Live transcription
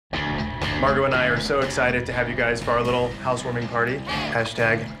Margo and I are so excited to have you guys for our little housewarming party.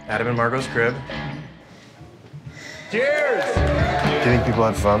 Hashtag Adam and Margo's crib. Cheers! Do you think people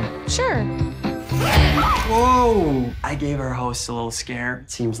have fun? Sure. Whoa! I gave our host a little scare.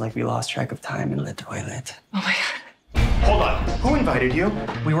 It seems like we lost track of time in the toilet. Oh my God. Hold on. Who invited you?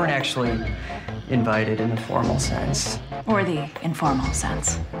 We weren't actually invited in the formal sense. Or the informal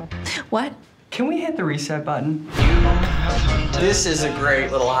sense. What? Can we hit the reset button? This is a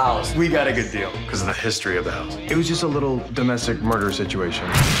great little house. We got a good deal. Because of the history of the house. It was just a little domestic murder situation.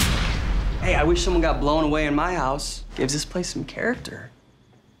 Hey, I wish someone got blown away in my house. Gives this place some character.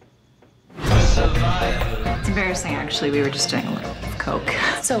 It's embarrassing, actually. We were just doing a little coke.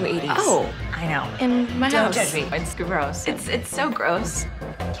 So 80s. Oh, I know. In my Don't house. judge me. It's gross. It's so gross.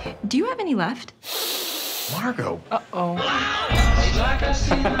 Do you have any left? Margo. Uh-oh.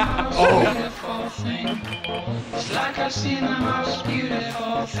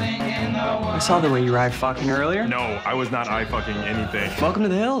 I saw the way you were eye-fucking earlier. No, I was not eye-fucking anything. Welcome to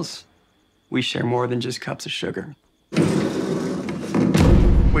the hills. We share more than just cups of sugar.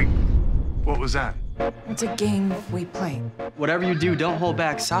 Wait, what was that? It's a game we play. Whatever you do, don't hold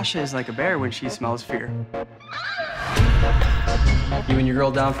back. Sasha is like a bear when she smells fear. You and your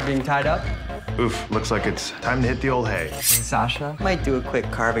girl down for being tied up? Oof, looks like it's time to hit the old hay. Sasha might do a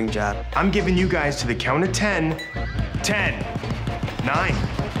quick carving job. I'm giving you guys to the count of 10. 10, 9,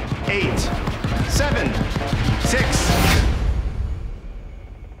 8, 7,